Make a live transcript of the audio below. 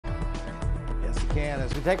can.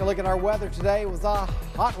 As we take a look at our weather today, it was a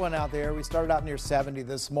hot one out there. We started out near 70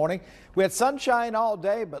 this morning. We had sunshine all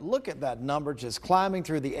day, but look at that number just climbing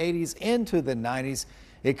through the 80s into the 90s.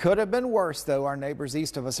 It could have been worse, though. Our neighbors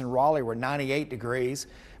east of us in Raleigh were 98 degrees.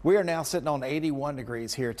 We are now sitting on 81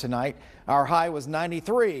 degrees here tonight. Our high was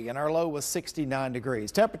 93 and our low was 69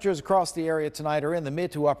 degrees. Temperatures across the area tonight are in the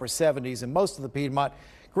mid to upper 70s in most of the Piedmont.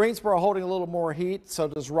 Greensboro holding a little more heat, so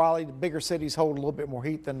does Raleigh. The bigger cities hold a little bit more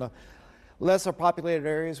heat than the lesser populated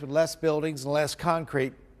areas with less buildings and less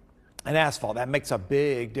concrete and asphalt. That makes a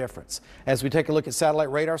big difference. As we take a look at satellite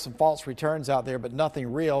radar, some false returns out there, but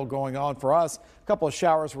nothing real going on for us. A couple of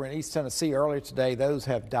showers were in East Tennessee earlier today. Those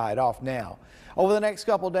have died off now. Over the next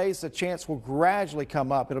couple of days, the chance will gradually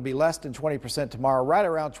come up. It'll be less than 20% tomorrow, right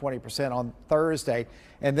around 20% on Thursday,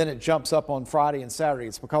 and then it jumps up on Friday and Saturday.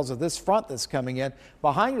 It's because of this front that's coming in.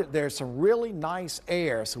 Behind it, there's some really nice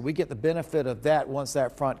air, so we get the benefit of that once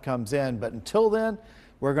that front comes in. But until then,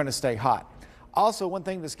 we're going to stay hot. Also, one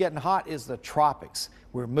thing that's getting hot is the tropics.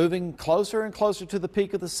 We're moving closer and closer to the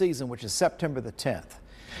peak of the season, which is September the 10th.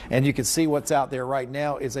 And you can see what's out there right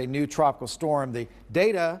now is a new tropical storm. The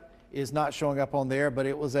data is not showing up on there, but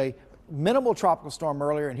it was a minimal tropical storm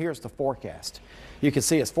earlier, and here's the forecast. You can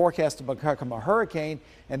see it's forecast to become a hurricane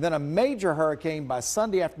and then a major hurricane by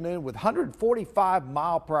Sunday afternoon with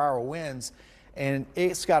 145-mile-per-hour winds, and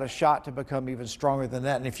it's got a shot to become even stronger than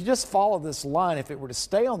that. And if you just follow this line, if it were to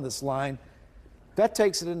stay on this line, that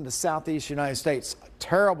takes it into the southeast United States. A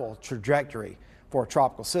terrible trajectory for a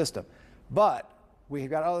tropical system. But we've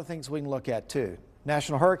got other things we can look at too.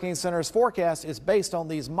 National Hurricane Center's forecast is based on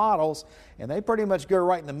these models, and they pretty much go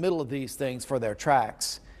right in the middle of these things for their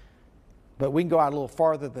tracks. But we can go out a little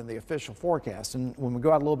farther than the official forecast. And when we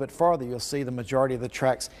go out a little bit farther, you'll see the majority of the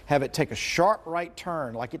tracks have it take a sharp right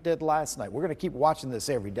turn like it did last night. We're going to keep watching this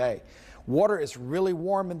every day. Water is really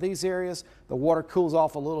warm in these areas. The water cools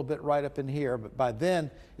off a little bit right up in here. But by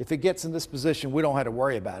then, if it gets in this position, we don't have to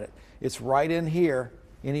worry about it. It's right in here,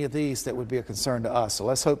 any of these, that would be a concern to us. So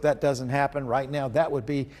let's hope that doesn't happen. Right now, that would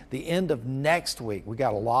be the end of next week. We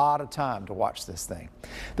got a lot of time to watch this thing.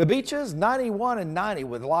 The beaches, 91 and 90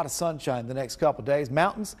 with a lot of sunshine the next couple of days.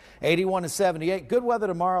 Mountains, 81 and 78. Good weather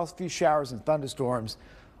tomorrow, a few showers and thunderstorms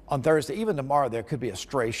on Thursday. Even tomorrow, there could be a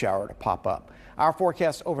stray shower to pop up. Our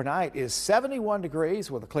forecast overnight is 71 degrees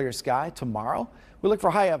with a clear sky. Tomorrow, we look for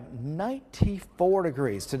a high of 94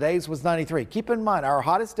 degrees. Today's was 93. Keep in mind, our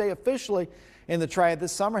hottest day officially in the Triad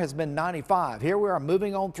this summer has been 95. Here we are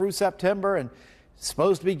moving on through September and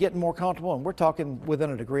supposed to be getting more comfortable, and we're talking within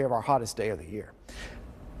a degree of our hottest day of the year.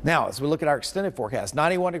 Now, as we look at our extended forecast,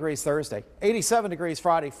 91 degrees Thursday, 87 degrees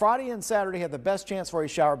Friday. Friday and Saturday have the best chance for a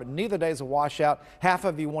shower, but neither day is a washout. Half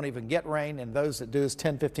of you won't even get rain, and those that do is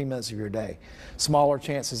 10-15 minutes of your day. Smaller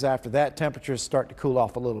chances after that. Temperatures start to cool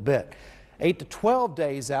off a little bit. 8 to 12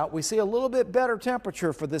 days out, we see a little bit better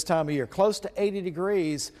temperature for this time of year, close to 80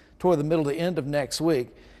 degrees toward the middle to end of next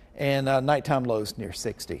week, and nighttime lows near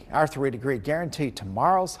 60. Our 3-degree guarantee,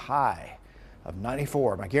 tomorrow's high of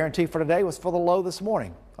 94. My guarantee for today was for the low this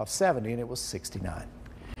morning of 70, and it was 69.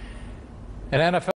 An NFL